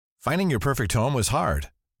Finding your perfect home was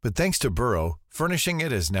hard, but thanks to Burrow, furnishing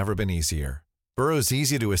it has never been easier. Burrow's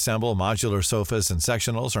easy-to-assemble modular sofas and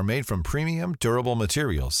sectionals are made from premium, durable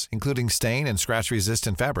materials, including stain and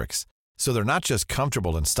scratch-resistant fabrics. So they're not just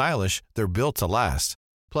comfortable and stylish, they're built to last.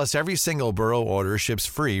 Plus, every single Burrow order ships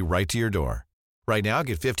free right to your door. Right now,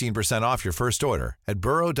 get 15% off your first order at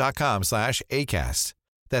burrow.com/ACAST.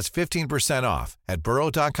 That's 15% off at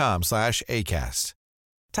burrow.com/ACAST.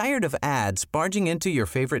 Tired of ads barging into your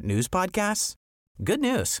favorite news podcasts? Good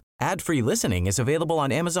news. Ad-free listening is available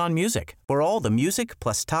on Amazon Music for all the music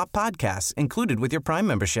plus top podcasts included with your Prime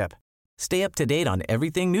membership. Stay up to date on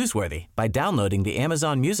everything newsworthy by downloading the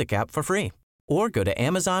Amazon Music app for free or go to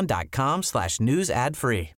amazon.com/news ad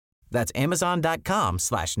free. That's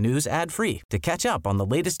amazon.com/news ad free to catch up on the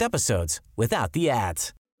latest episodes without the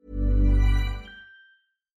ads.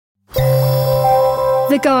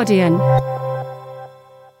 The Guardian.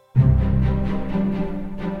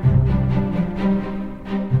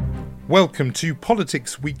 Welcome to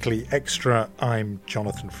Politics Weekly Extra. I'm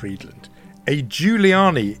Jonathan Friedland. A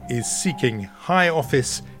Giuliani is seeking high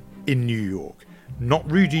office in New York.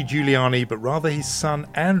 Not Rudy Giuliani, but rather his son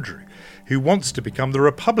Andrew, who wants to become the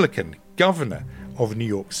Republican governor of New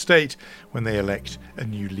York State when they elect a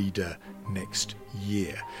new leader next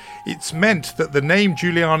year. It's meant that the name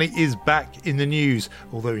Giuliani is back in the news,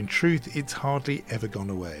 although in truth it's hardly ever gone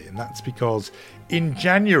away. And that's because in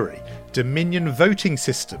January, Dominion Voting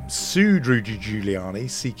Systems sued Rudy Giuliani,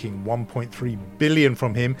 seeking $1.3 billion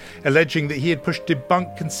from him, alleging that he had pushed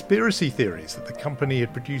debunked conspiracy theories that the company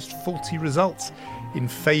had produced faulty results in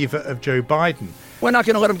favour of Joe Biden. We're not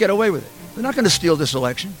going to let them get away with it. They're not going to steal this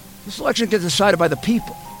election. This election gets decided by the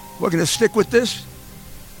people. We're going to stick with this.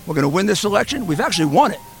 We're going to win this election. We've actually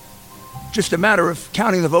won it. Just a matter of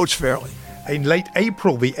counting the votes fairly. In late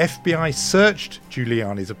April, the FBI searched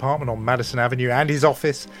Giuliani's apartment on Madison Avenue and his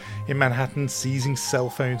office in Manhattan, seizing cell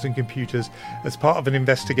phones and computers as part of an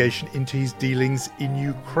investigation into his dealings in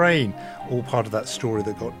Ukraine. All part of that story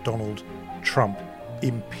that got Donald Trump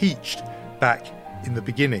impeached back in the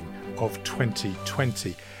beginning of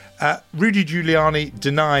 2020. Rudy Giuliani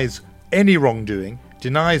denies any wrongdoing,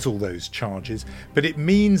 denies all those charges, but it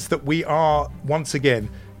means that we are once again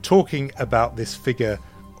talking about this figure,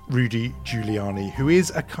 Rudy Giuliani, who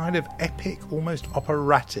is a kind of epic, almost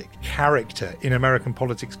operatic character in American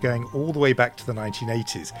politics going all the way back to the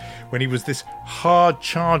 1980s, when he was this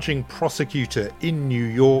hard-charging prosecutor in New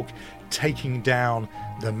York, taking down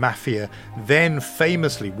the mafia, then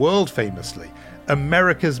famously, world famously,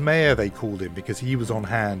 America's mayor, they called him, because he was on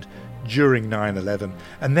hand during 9/11,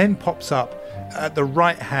 and then pops up at the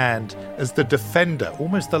right hand as the defender,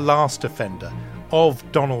 almost the last defender, of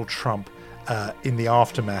Donald Trump in the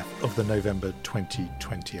aftermath of the November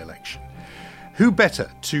 2020 election. Who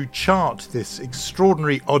better to chart this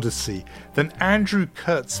extraordinary odyssey than Andrew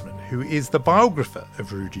Kurtzman, who is the biographer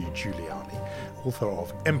of Rudy Giuliani, author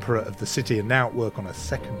of Emperor of the City, and now at work on a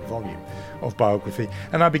second volume of biography.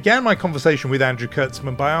 And I began my conversation with Andrew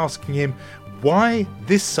Kurtzman by asking him why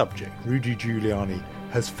this subject, Rudy Giuliani,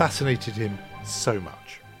 has fascinated him so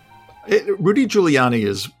much. Rudy Giuliani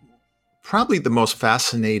is probably the most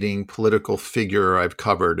fascinating political figure I've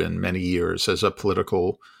covered in many years as a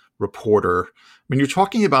political reporter. I mean, you're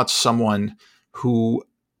talking about someone who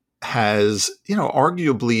has,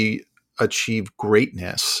 arguably achieved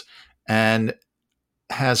greatness and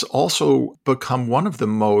has also become one of the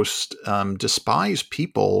most despised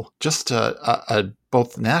people, just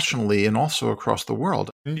both nationally and also across the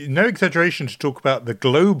world. No exaggeration to talk about the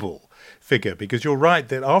global figure, because you're right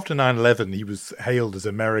that after 9/11 he was hailed as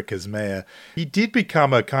America's mayor. He did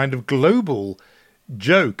become a kind of global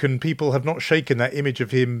joke, and people have not shaken that image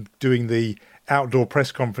of him doing the outdoor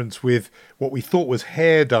press conference with what we thought was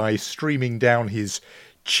hair dye streaming down his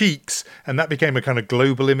cheeks, and that became a kind of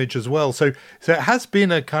global image as well. So it has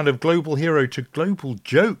been a kind of global hero to global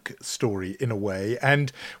joke story in a way.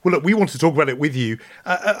 And well, look, we want to talk about it with you.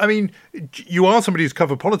 I mean, you are somebody who's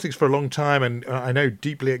covered politics for a long time, and I know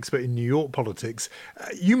deeply expert in New York politics.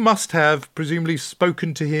 You must have presumably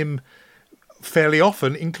spoken to him fairly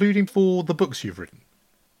often, including for the books you've written.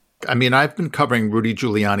 I mean, I've been covering Rudy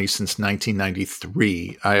Giuliani since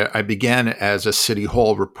 1993. I began as a City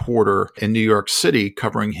Hall reporter in New York City,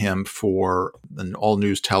 covering him for an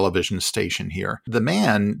all-news television station here. The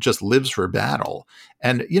man just lives for battle.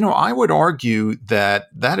 And, I would argue that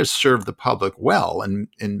has served the public well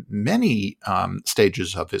in many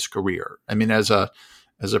stages of his career. I mean, as a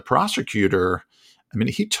prosecutor,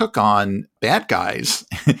 he took on bad guys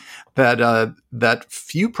that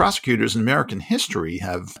few prosecutors in American history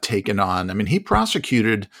have taken on. I mean, he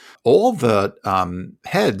prosecuted all the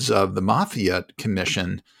heads of the Mafia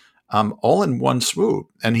Commission all in one swoop.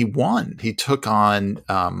 And he won. He took on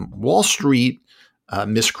Wall Street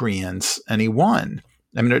miscreants, and he won.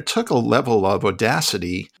 I mean, it took a level of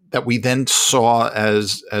audacity that we then saw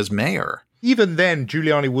as mayor. Even then,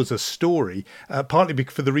 Giuliani was a story, partly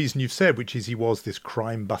for the reason you've said, which is he was this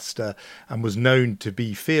crime buster and was known to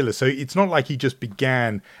be fearless. So it's not like he just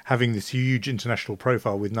began having this huge international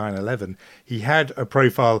profile with 9/11. He had a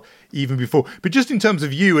profile even before. But just in terms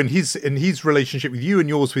of you and his relationship with you and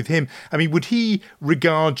yours with him, I mean, would he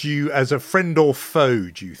regard you as a friend or foe,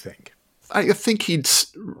 do you think? I think he'd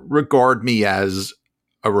regard me as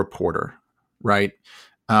a reporter, right?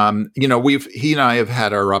 He and I have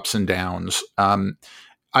had our ups and downs.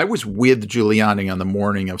 I was with Giuliani on the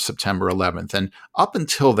morning of September 11th, and up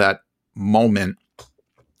until that moment,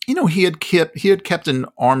 he had kept an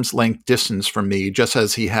arm's length distance from me, just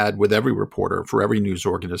as he had with every reporter for every news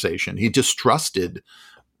organization. He distrusted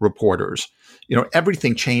reporters.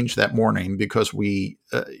 Everything changed that morning because we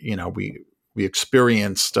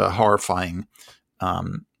experienced a horrifying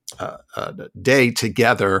day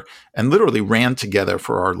together and literally ran together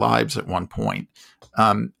for our lives at one point.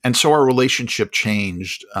 And so our relationship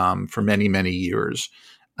changed for many, many years.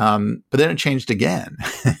 But then it changed again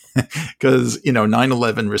because,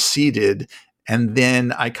 9/11 receded. And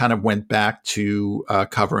then I kind of went back to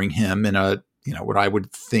covering him in what I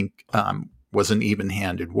would think was an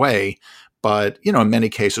even-handed way. But, in many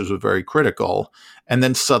cases was very critical. And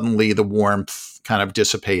then suddenly the warmth kind of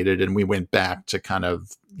dissipated and we went back to kind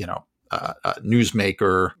of,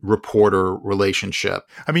 newsmaker reporter relationship.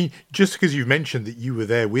 I mean, just because you've mentioned that you were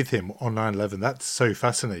there with him on 9/11, that's so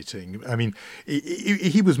fascinating. I mean,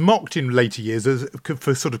 he was mocked in later years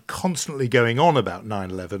for sort of constantly going on about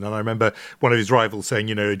 9/11. And I remember one of his rivals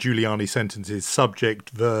saying, a Giuliani sentence is subject,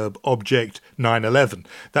 verb, object, 9/11.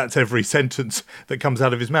 That's every sentence that comes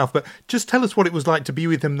out of his mouth. But just tell us what it was like to be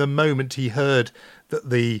with him the moment he heard that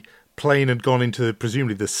the plane had gone into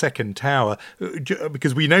presumably the second tower,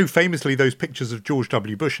 because we know famously those pictures of George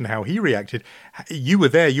W. Bush and how he reacted. You were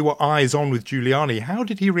there, you were eyes on with Giuliani. How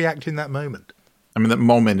did he react in that moment? I mean, that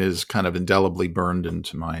moment is kind of indelibly burned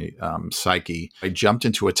into my psyche. I jumped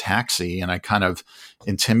into a taxi and I kind of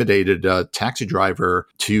intimidated a taxi driver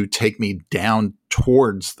to take me down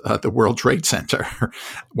towards the World Trade Center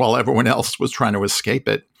while everyone else was trying to escape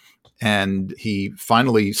it. And he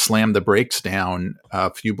finally slammed the brakes down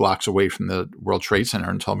a few blocks away from the World Trade Center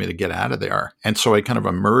and told me to get out of there. And so I kind of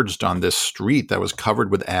emerged on this street that was covered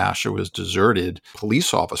with ash. It was deserted.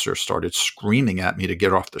 Police officers started screaming at me to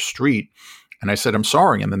get off the street. And I said, "I'm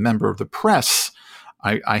sorry, I'm a member of the press.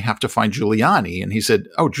 I have to find Giuliani." And he said,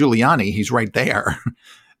 "Oh, Giuliani, he's right there."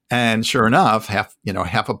 And sure enough, half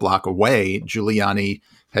a block away, Giuliani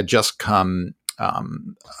had just come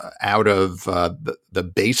out of the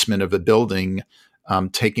basement of a building,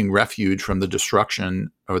 taking refuge from the destruction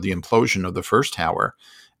or the implosion of the first tower.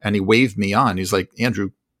 And he waved me on. He's like,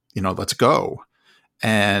 "Andrew, let's go."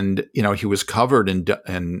 And, he was covered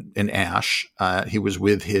in ash. He was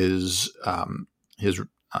with his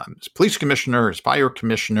police commissioner, his fire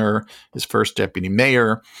commissioner, his first deputy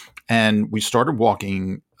mayor. And we started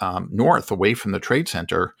walking north away from the Trade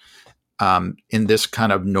Center in this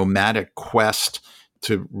kind of nomadic quest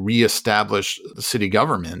to reestablish the city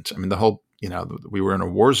government. I mean, the whole, we were in a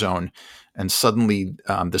war zone, and suddenly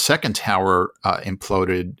the second tower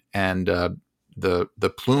imploded, and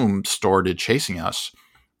the plume started chasing us.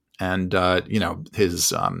 And,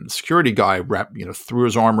 his security guy threw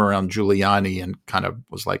his arm around Giuliani and kind of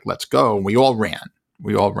was like, "Let's go." And we all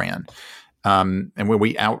ran. And when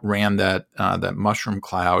we outran that mushroom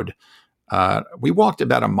cloud, we walked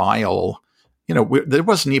about a mile. There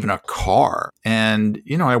wasn't even a car. And,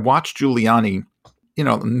 I watched Giuliani,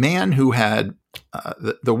 a man who had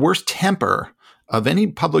the worst temper of any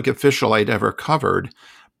public official I'd ever covered,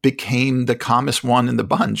 became the calmest one in the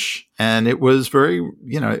bunch. And it was very,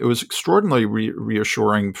 it was extraordinarily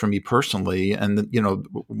reassuring for me personally. And,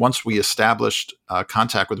 once we established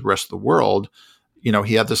contact with the rest of the world,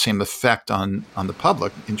 he had the same effect on the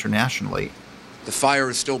public internationally. The fire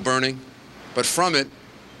is still burning, but from it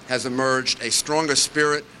has emerged a stronger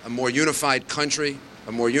spirit, a more unified country,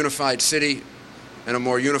 a more unified city, and a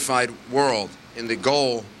more unified world in the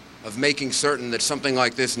goal of making certain that something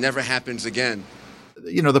like this never happens again.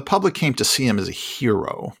 The public came to see him as a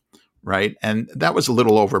hero, right? And that was a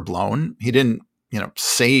little overblown. He didn't,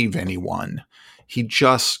 save anyone. He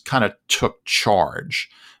just kind of took charge.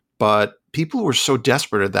 But people were so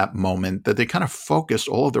desperate at that moment that they kind of focused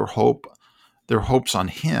all of their hopes on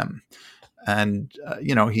him. And,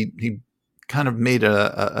 he kind of made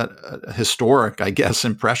a historic, I guess,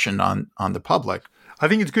 impression on the public. I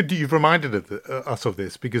think it's good that you've reminded us of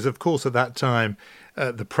this because, of course, at that time,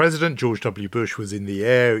 the president, George W. Bush, was in the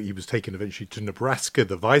air. He was taken eventually to Nebraska.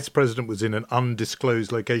 The vice president was in an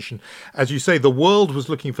undisclosed location. As you say, the world was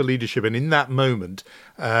looking for leadership. And in that moment,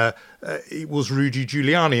 it was Rudy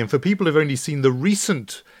Giuliani. And for people who've only seen the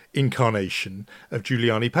recent incarnation of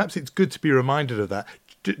Giuliani, perhaps it's good to be reminded of that.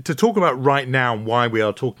 To talk about right now and why we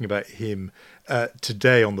are talking about him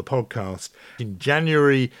today on the podcast. In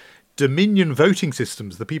January, Dominion Voting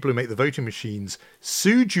Systems, the people who make the voting machines,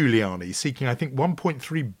 sued Giuliani, seeking, I think,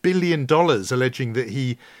 $1.3 billion, alleging that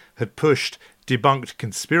he had debunked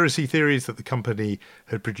conspiracy theories, that the company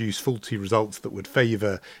had produced faulty results that would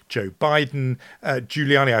favour Joe Biden.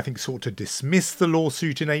 Giuliani, I think, sought to dismiss the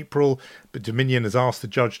lawsuit in April, but Dominion has asked the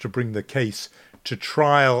judge to bring the case to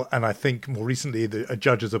trial, and I think more recently a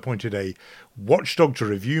judge has appointed a watchdog to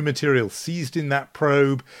review material seized in that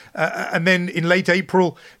probe. And then in late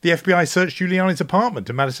April, the FBI searched Giuliani's apartment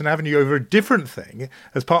on Madison Avenue over a different thing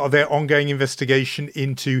as part of their ongoing investigation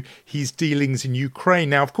into his dealings in Ukraine.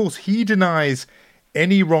 Now, of course, he denies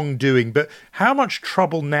any wrongdoing, but how much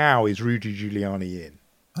trouble now is Rudy Giuliani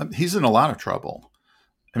in? He's in a lot of trouble.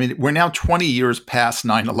 I mean, we're now 20 years past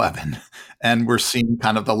 9/11, and we're seeing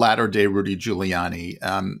kind of the latter-day Rudy Giuliani,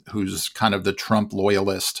 who's kind of the Trump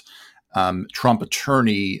loyalist, Trump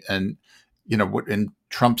attorney. And, you know, in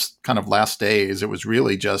Trump's kind of last days, it was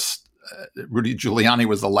really just Rudy Giuliani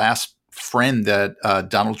was the last friend that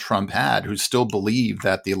Donald Trump had who still believed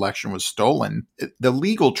that the election was stolen. The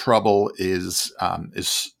legal trouble is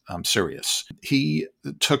serious. He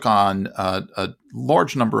took on a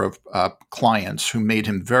large number of clients who made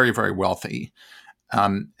him very, very wealthy,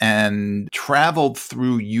 and traveled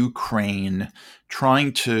through Ukraine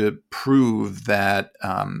trying to prove that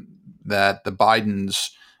that the Bidens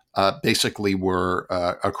basically were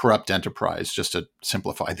a corrupt enterprise, just to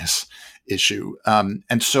simplify this issue.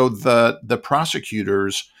 And so the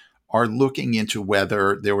prosecutors are looking into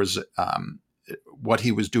whether there was what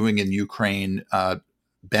he was doing in Ukraine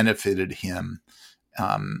benefited him,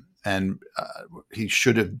 and he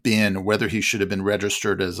should have been, whether he should have been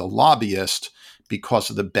registered as a lobbyist because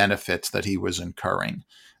of the benefits that he was incurring.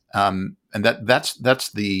 And that's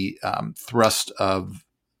the thrust of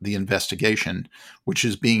the investigation, which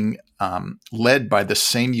is being led by the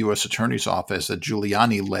same U.S. Attorney's Office that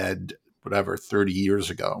Giuliani led, 30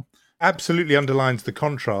 years ago. Absolutely underlines the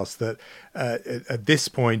contrast that at this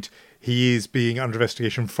point, he is being under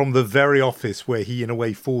investigation from the very office where he, in a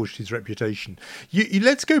way, forged his reputation.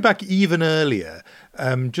 Let's go back even earlier,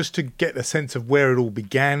 just to get a sense of where it all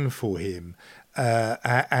began for him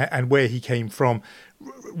and where he came from.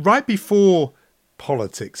 Right before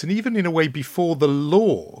politics, and even in a way before the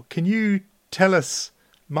law, can you tell us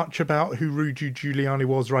much about who Rudy Giuliani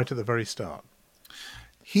was right at the very start?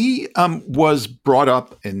 He was brought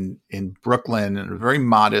up in Brooklyn in very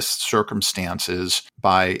modest circumstances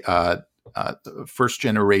by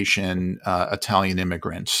first-generation Italian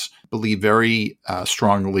immigrants, believed very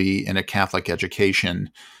strongly in a Catholic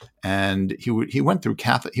education, and he went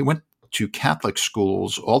to Catholic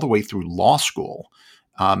schools all the way through law school.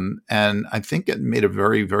 And I think it made a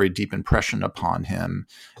very, very deep impression upon him.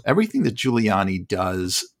 Everything that Giuliani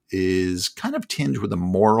does is kind of tinged with a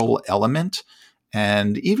moral element.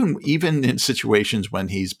 And even in situations when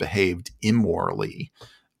he's behaved immorally,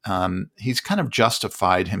 he's kind of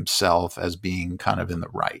justified himself as being kind of in the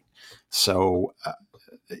right. So,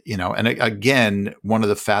 and again, one of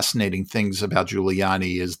the fascinating things about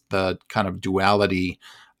Giuliani is the kind of duality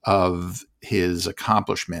of his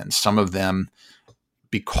accomplishments. Some of them,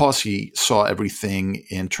 because he saw everything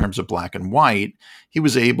in terms of black and white, he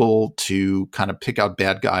was able to kind of pick out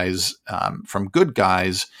bad guys from good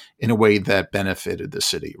guys in a way that benefited the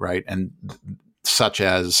city, right? And such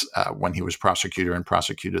as when he was prosecutor and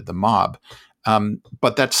prosecuted the mob.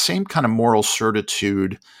 But that same kind of moral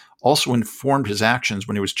certitude also informed his actions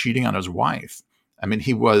when he was cheating on his wife. I mean,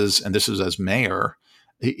 he was, and this is as mayor,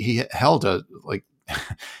 he held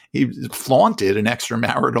he flaunted an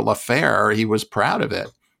extramarital affair. He was proud of it.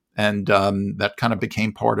 And that kind of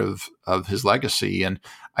became part of his legacy. And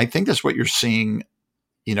I think that's what you're seeing,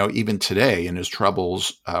 even today in his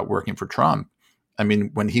troubles working for Trump. I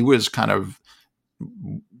mean, when he was kind of,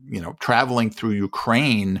 traveling through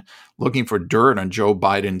Ukraine, looking for dirt on Joe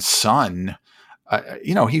Biden's son,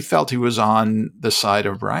 he felt he was on the side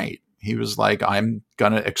of right. He was like, I'm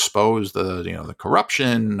going to expose the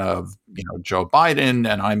corruption of, Joe Biden,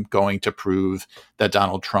 and I'm going to prove that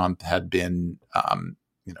Donald Trump had been,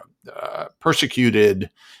 persecuted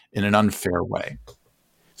in an unfair way.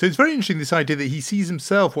 So it's very interesting, this idea that he sees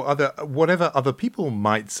himself, or whatever other people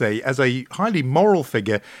might say, as a highly moral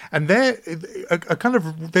figure. And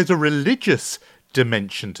there's a religious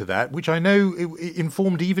dimension to that, which I know it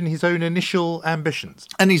informed even his own initial ambitions.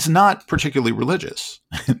 And he's not particularly religious.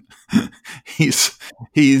 He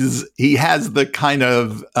has the kind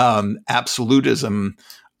of absolutism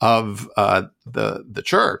of the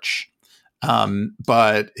church,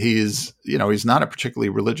 but he's not a particularly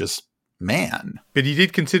religious man. But he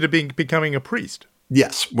did consider becoming a priest.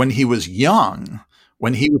 Yes, when he was young.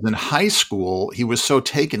 When he was in high school, he was so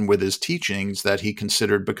taken with his teachings that he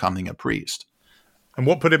considered becoming a priest. And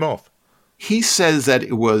what put him off? He says that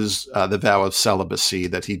it was the vow of celibacy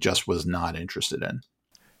that he just was not interested in.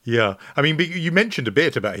 Yeah. I mean, you mentioned a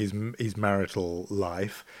bit about his marital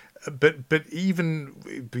life, but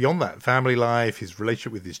even beyond that, family life, his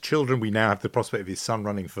relationship with his children, we now have the prospect of his son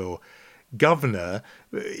running for governor.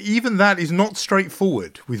 Even that is not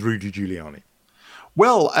straightforward with Rudy Giuliani.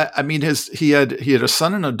 Well, I mean, he had a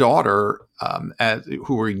son and a daughter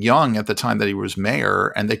who were young at the time that he was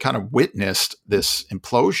mayor, and they kind of witnessed this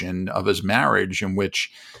implosion of his marriage, in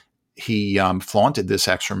which he flaunted this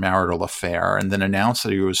extramarital affair and then announced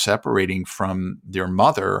that he was separating from their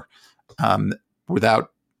mother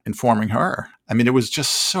without informing her. I mean, it was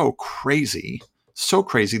just so crazy, so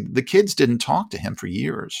crazy. The kids didn't talk to him for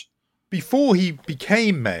years. Before he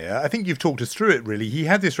became mayor, I think you've talked us through it really, he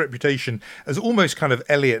had this reputation as almost kind of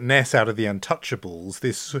Elliot Ness out of The Untouchables,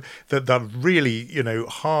 the really,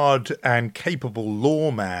 hard and capable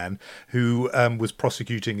lawman who was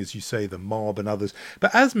prosecuting, as you say, the mob and others.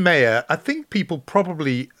 But as mayor, I think people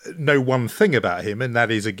probably know one thing about him, and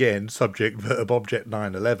that is, again, subject, verb, object,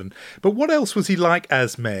 9/11. But what else was he like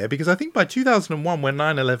as mayor? Because I think by 2001, when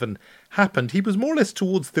 9/11 happened, he was more or less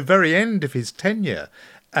towards the very end of his tenure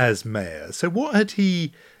as mayor. So what had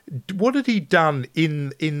he done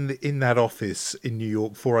in that office in New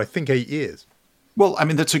York for, I think, 8 years? Well, I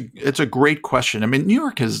mean, it's a great question. I mean, New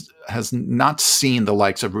York has not seen the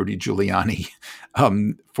likes of Rudy Giuliani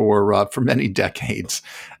for many decades.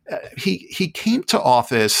 He came to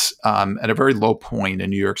office at a very low point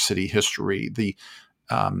in New York City history. The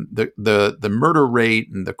murder rate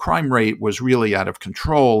and the crime rate was really out of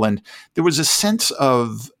control, and there was a sense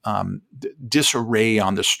of disarray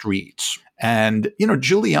on the streets. And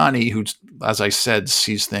Giuliani, who, as I said,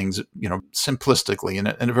 sees things simplistically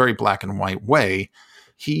in a very black and white way,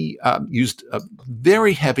 he used a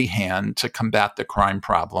very heavy hand to combat the crime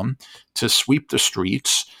problem, to sweep the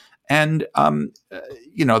streets. And,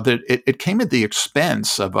 it came at the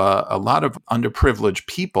expense of a lot of underprivileged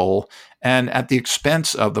people, and at the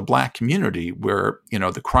expense of the Black community, where,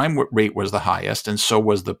 the crime rate was the highest, and so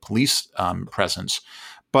was the police presence.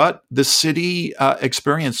 But the city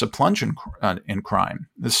experienced a plunge in crime.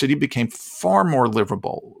 The city became far more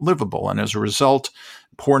livable, and as a result,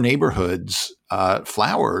 poor neighborhoods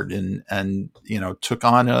flowered and took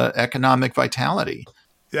on economic vitality.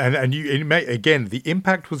 And again, the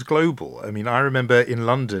impact was global. I mean, I remember in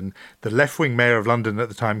London, the left-wing mayor of London at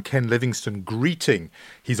the time, Ken Livingstone, greeting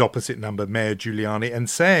his opposite number, Mayor Giuliani, and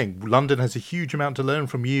saying, London has a huge amount to learn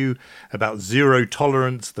from you about zero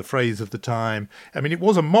tolerance, the phrase of the time. I mean, it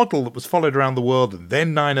was a model that was followed around the world, and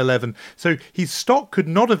then 9/11. So his stock could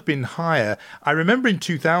not have been higher. I remember in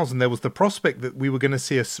 2000, there was the prospect that we were going to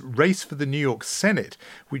see a race for the New York Senate,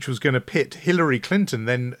 which was going to pit Hillary Clinton,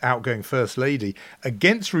 then outgoing First Lady,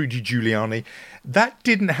 against Rudy Giuliani. That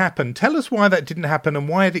didn't happen. Tell us why that didn't happen and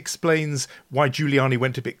why it explains why Giuliani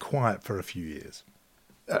went a bit quiet for a few years.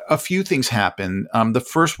 A few things happened. The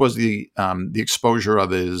first was the exposure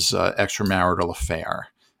of his extramarital affair,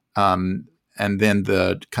 and then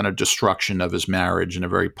the kind of destruction of his marriage in a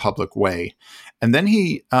very public way. And then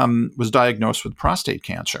he was diagnosed with prostate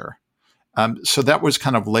cancer. So that was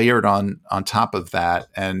kind of layered on top of that,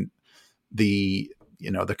 and the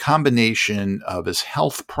combination of his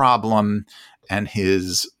health problem and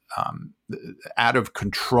his out of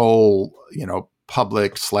control,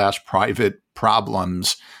 public/private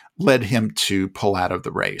problems led him to pull out of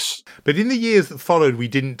the race. But in the years that followed, we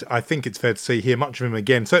didn't, I think it's fair to say, hear much of him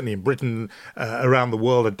again. Certainly in Britain, around the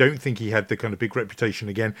world, I don't think he had the kind of big reputation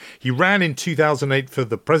again. He ran in 2008 for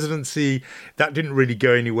the presidency. That didn't really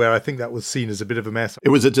go anywhere. I think that was seen as a bit of a mess. It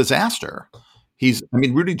was a disaster.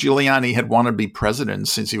 Rudy Giuliani had wanted to be president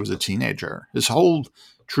since he was a teenager. His whole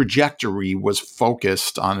trajectory was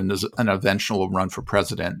focused on an eventual run for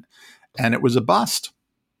president, and it was a bust.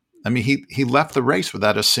 I mean, he left the race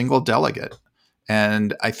without a single delegate,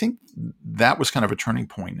 and I think that was kind of a turning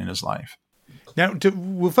point in his life. Now,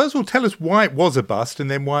 first of all, tell us why it was a bust, and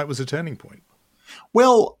then why it was a turning point.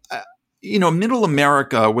 Well, middle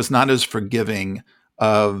America was not as forgiving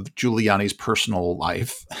of Giuliani's personal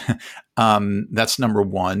life. That's number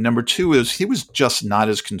one. Number two is he was just not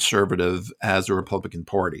as conservative as the Republican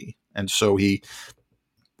Party. And so he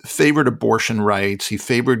favored abortion rights. He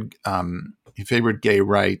favored gay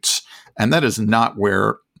rights. And that is not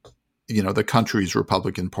where, the country's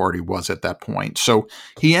Republican Party was at that point. So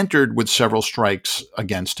he entered with several strikes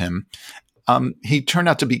against him. He turned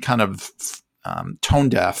out to be kind of tone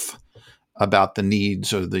deaf about the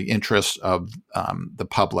needs or the interests of the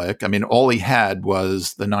public. I mean, all he had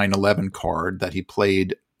was the 9/11 card that he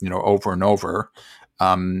played, over and over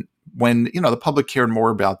when, the public cared more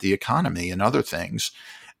about the economy and other things.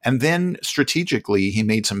 And then strategically, he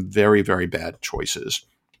made some very, very bad choices.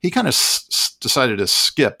 He kind of decided to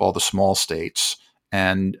skip all the small states.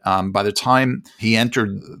 And by the time he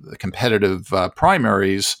entered the competitive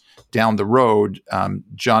primaries down the road,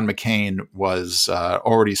 John McCain was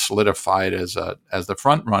already solidified as the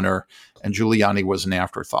front runner, and Giuliani was an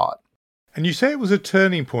afterthought. And you say it was a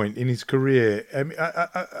turning point in his career.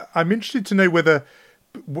 I'm interested to know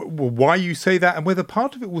why you say that, and whether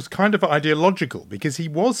part of it was kind of ideological, because he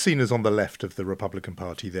was seen as on the left of the Republican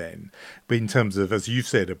Party then, but in terms of, as you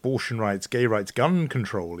said, abortion rights, gay rights, gun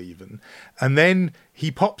control even. And then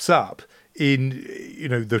he pops up in,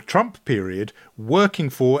 the Trump period, working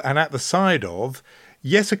for and at the side of,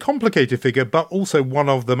 yes, a complicated figure, but also one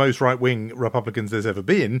of the most right-wing Republicans there's ever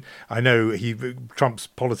been. I know Trump's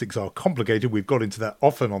politics are complicated. We've got into that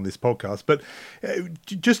often on this podcast. But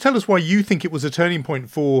just tell us why you think it was a turning point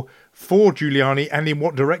for Giuliani, and in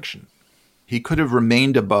what direction. He could have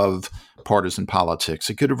remained above partisan politics.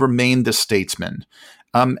 He could have remained the statesman.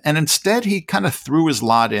 And instead, he kind of threw his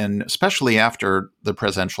lot in, especially after the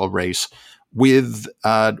presidential race, with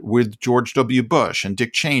George W. Bush and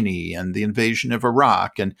Dick Cheney and the invasion of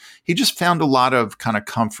Iraq. And he just found a lot of kind of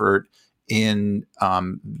comfort in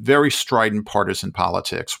very strident partisan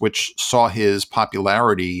politics, which saw his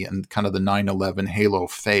popularity and kind of the 9/11 halo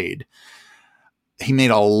fade. He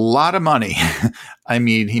made a lot of money. I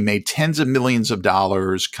mean, he made tens of millions of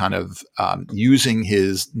dollars kind of using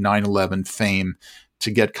his 9/11 fame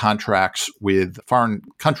to get contracts with foreign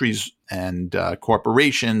countries and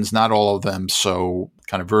corporations, not all of them so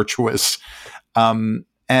kind of virtuous.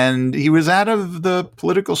 And he was out of the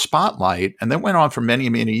political spotlight, and that went on for many,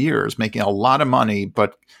 many years, making a lot of money,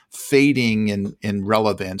 but fading in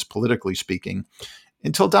relevance, politically speaking,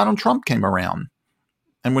 until Donald Trump came around.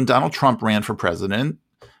 And when Donald Trump ran for president,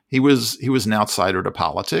 he was an outsider to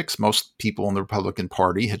politics. Most people in the Republican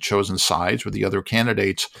Party had chosen sides with the other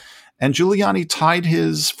candidates, and Giuliani tied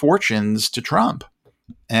his fortunes to Trump.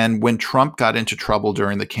 And when Trump got into trouble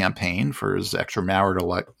during the campaign for his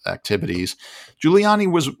extramarital activities,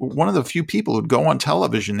 Giuliani was one of the few people who'd go on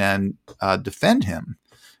television and defend him.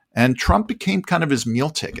 And Trump became kind of his meal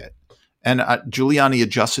ticket. And Giuliani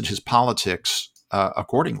adjusted his politics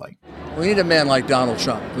accordingly. We need a man like Donald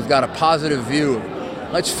Trump who's got a positive view.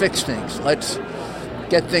 Let's fix things. Let's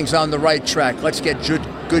get things on the right track. Let's get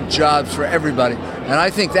good jobs for everybody. And I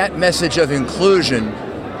think that message of inclusion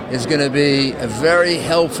is going to be a very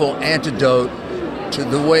helpful antidote to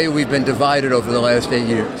the way we've been divided over the last 8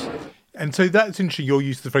 years. And so that's interesting, your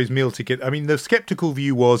use of the phrase meal ticket. I mean, the skeptical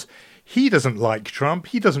view was he doesn't like Trump,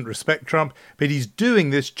 he doesn't respect Trump, but he's doing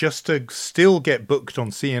this just to still get booked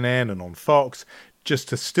on CNN and on Fox, just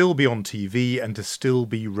to still be on TV and to still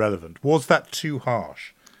be relevant. Was that too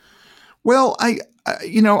harsh? Well,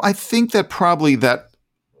 I think that probably that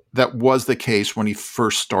was the case when he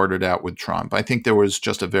first started out with Trump. I think there was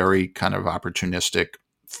just a very kind of opportunistic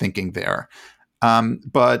thinking there.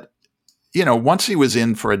 But, once he was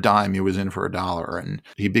in for a dime, he was in for a dollar, and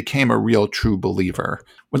he became a real true believer.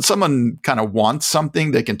 When someone kind of wants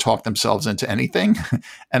something, they can talk themselves into anything.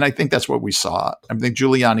 And I think that's what we saw. I think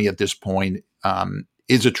Giuliani at this point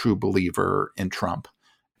is a true believer in Trump.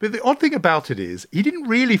 But the odd thing about it is he didn't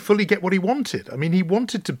really fully get what he wanted. I mean, he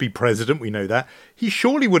wanted to be president, we know that. He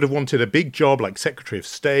surely would have wanted a big job like Secretary of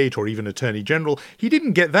State or even Attorney General. He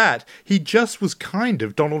didn't get that. He just was kind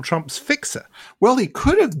of Donald Trump's fixer. Well, he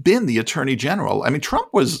could have been the Attorney General. I mean,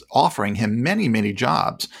 Trump was offering him many, many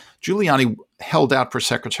jobs. Giuliani held out for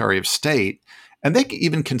Secretary of State, and they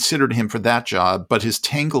even considered him for that job, but his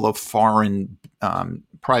tangle of foreign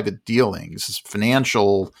private dealings, his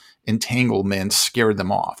financial entanglements scared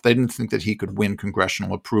them off. They didn't think that he could win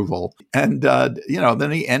congressional approval. And,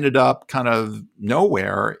 then he ended up kind of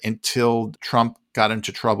nowhere until Trump got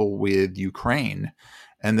into trouble with Ukraine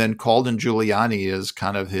and then called in Giuliani as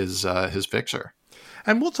kind of his fixer.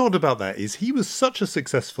 And what's odd about that is he was such a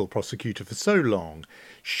successful prosecutor for so long.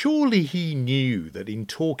 Surely he knew that in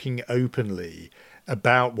talking openly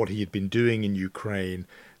about what he had been doing in Ukraine,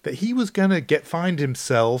 that he was going to find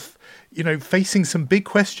himself, facing some big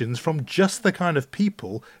questions from just the kind of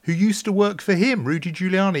people who used to work for him, Rudy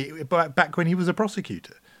Giuliani, back when he was a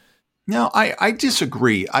prosecutor. No, I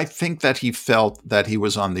disagree. I think that he felt that he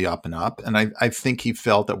was on the up and up. And I think he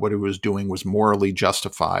felt that what he was doing was morally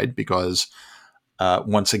justified because,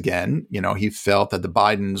 once again, he felt that the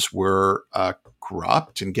Bidens were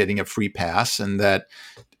corrupt and getting a free pass, and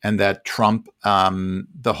that Trump,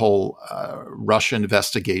 the whole Russia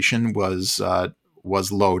investigation was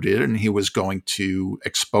loaded, and he was going to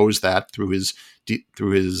expose that through his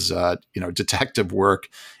detective work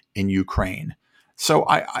in Ukraine. So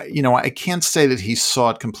I can't say that he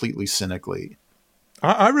saw it completely cynically.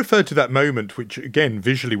 I referred to that moment, which again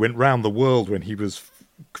visually went round the world when he was,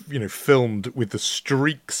 filmed with the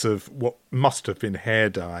streaks of what must have been hair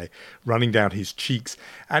dye running down his cheeks,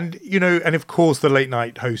 and of course the late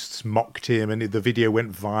night hosts mocked him, and the video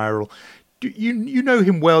went viral. You know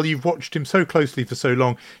him well. You've watched him so closely for so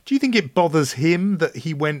long. Do you think it bothers him that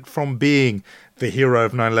he went from being the hero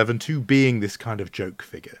of 9/11 to being this kind of joke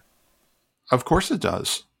figure? Of course it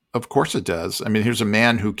does. Of course it does. I mean, here's a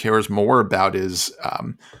man who cares more about his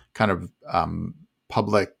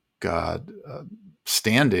public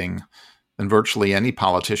standing than virtually any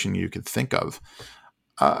politician you could think of.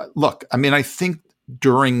 Look, I mean, I think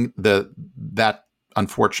during that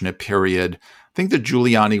unfortunate period, I think that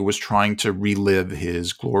Giuliani was trying to relive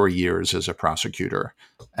his glory years as a prosecutor.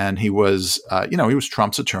 And he was, he was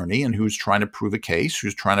Trump's attorney, and he was trying to prove a case. He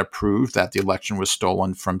was trying to prove that the election was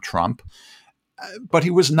stolen from Trump. But he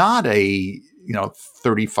was not a,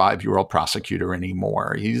 35-year-old prosecutor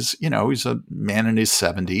anymore. He's a man in his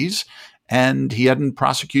 70s, and he hadn't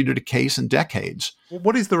prosecuted a case in decades.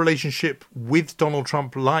 What is the relationship with Donald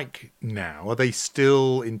Trump like now? Are they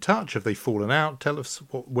still in touch? Have they fallen out? Tell us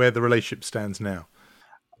where the relationship stands now.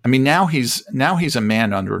 I mean, now he's a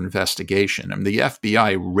man under investigation. I mean, the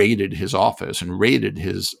FBI raided his office and raided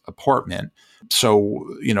his apartment. So,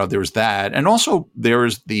 there's that. And also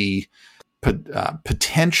there's the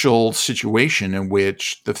potential situation in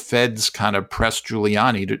which the feds kind of pressed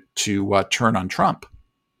Giuliani to turn on Trump,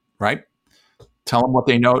 right? Tell him what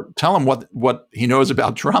they know. Tell him what he knows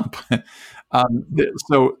about Trump.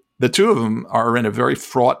 So the two of them are in a very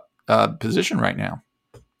fraught position right now.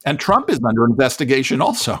 And Trump is under investigation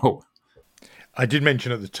also. I did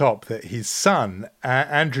mention at the top that his son,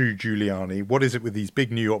 Andrew Giuliani, what is it with these big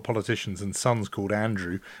New York politicians and sons called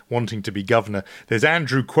Andrew wanting to be governor? There's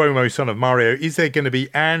Andrew Cuomo, son of Mario. Is there going to be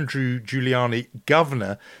Andrew Giuliani,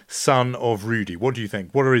 governor, son of Rudy? What do you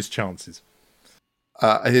think? What are his chances?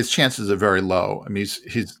 His chances are very low. I mean,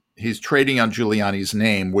 he's trading on Giuliani's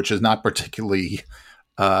name, which is not particularly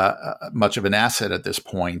much of an asset at this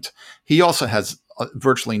point. He also has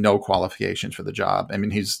virtually no qualifications for the job. I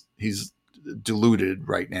mean, he's deluded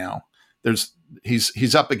right now.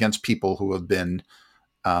 He's up against people who have been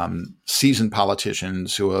seasoned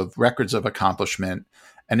politicians who have records of accomplishment.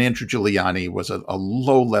 And Andrew Giuliani was a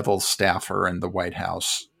low-level staffer in the White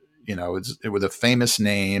House. It was a famous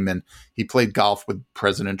name, and he played golf with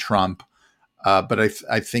President Trump. But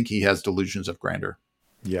I think he has delusions of grandeur.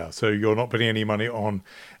 Yeah, so you're not putting any money on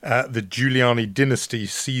the Giuliani dynasty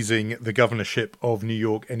seizing the governorship of New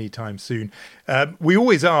York anytime soon. We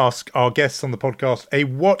always ask our guests on the podcast a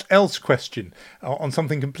what else question on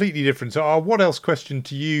something completely different. So our what else question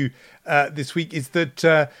to you this week is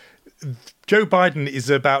that Joe Biden is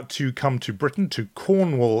about to come to Britain, to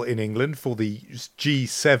Cornwall in England, for the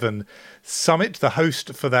G7 summit. The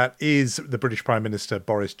host for that is the British Prime Minister,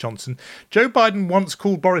 Boris Johnson. Joe Biden once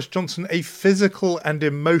called Boris Johnson a physical and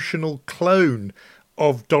emotional clone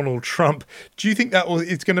of Donald Trump. Do you think that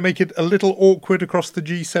is going to make it a little awkward across the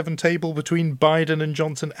G7 table between Biden and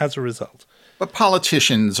Johnson as a result? But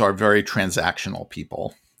politicians are very transactional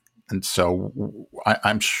people. And so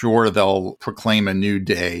I'm sure they'll proclaim a new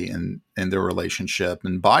day in their relationship.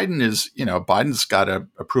 And Biden's got an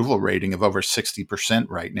approval rating of over 60%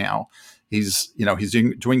 right now. He's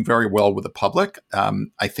doing very well with the public.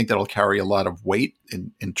 I think that'll carry a lot of weight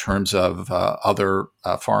in terms of other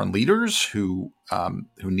foreign leaders who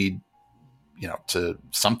need, to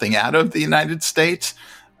something out of the United States.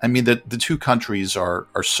 I mean, the two countries are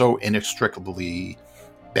so inextricably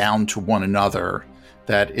bound to one another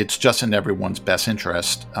that it's just in everyone's best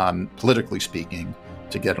interest, politically speaking,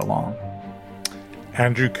 to get along.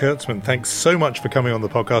 Andrew Kurtzman, thanks so much for coming on the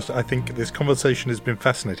podcast. I think this conversation has been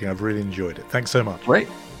fascinating. I've really enjoyed it. Thanks so much. Great.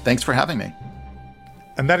 Thanks for having me.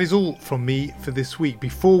 And that is all from me for this week.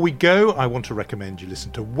 Before we go, I want to recommend you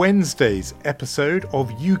listen to Wednesday's episode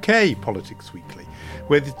of UK Politics Weekly,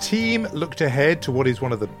 where the team looked ahead to what is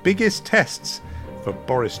one of the biggest tests for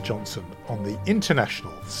Boris Johnson on the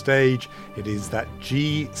international stage. It is that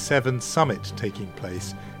G7 summit taking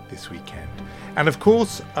place this weekend. And of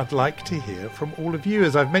course, I'd like to hear from all of you.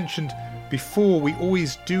 As I've mentioned before, we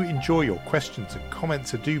always do enjoy your questions and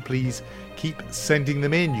comments, so do please keep sending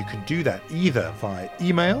them in. You can do that either via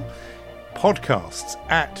email,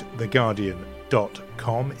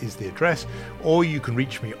 podcasts@theguardian.com is the address, or you can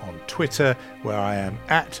reach me on Twitter, where I am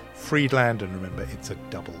 @Friedland, and remember, it's a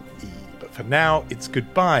double E. But for now, it's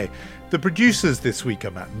goodbye. The producers this week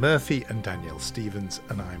are Matt Murphy and Danielle Stevens,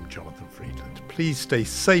 and I'm Jonathan Friedland. Please stay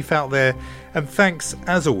safe out there, and thanks,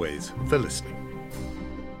 as always, for listening.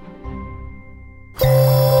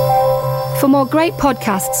 For more great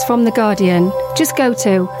podcasts from The Guardian, just go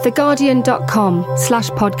to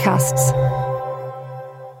theguardian.com/podcasts.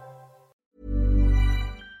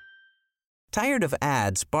 Tired of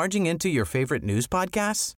ads barging into your favorite news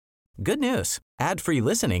podcasts? Good news. Ad-free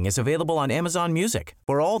listening is available on Amazon Music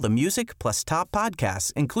for all the music plus top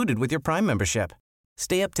podcasts included with your Prime membership.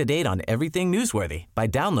 Stay up to date on everything newsworthy by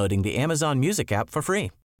downloading the Amazon Music app for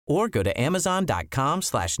free, or go to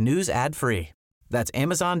amazon.com/news ad free. That's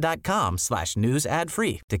amazon.com/news ad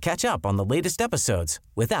free to catch up on the latest episodes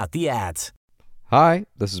without the ads. Hi,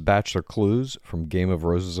 this is Bachelor Clues from Game of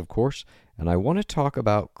Roses, of course, and I want to talk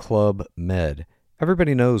about Club Med.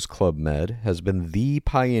 Everybody knows Club Med has been the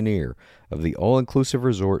pioneer of the all-inclusive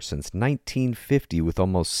resort since 1950, with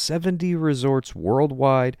almost 70 resorts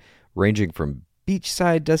worldwide, ranging from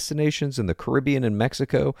beachside destinations in the Caribbean and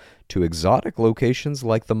Mexico to exotic locations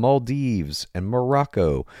like the Maldives and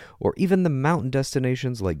Morocco, or even the mountain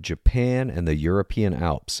destinations like Japan and the European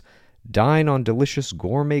Alps. Dine on delicious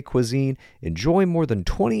gourmet cuisine, enjoy more than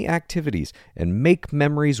 20 activities, and make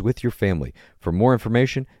memories with your family. For more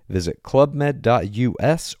information, visit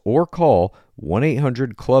clubmed.us or call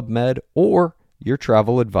 1-800-CLUB-MED or your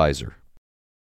travel advisor.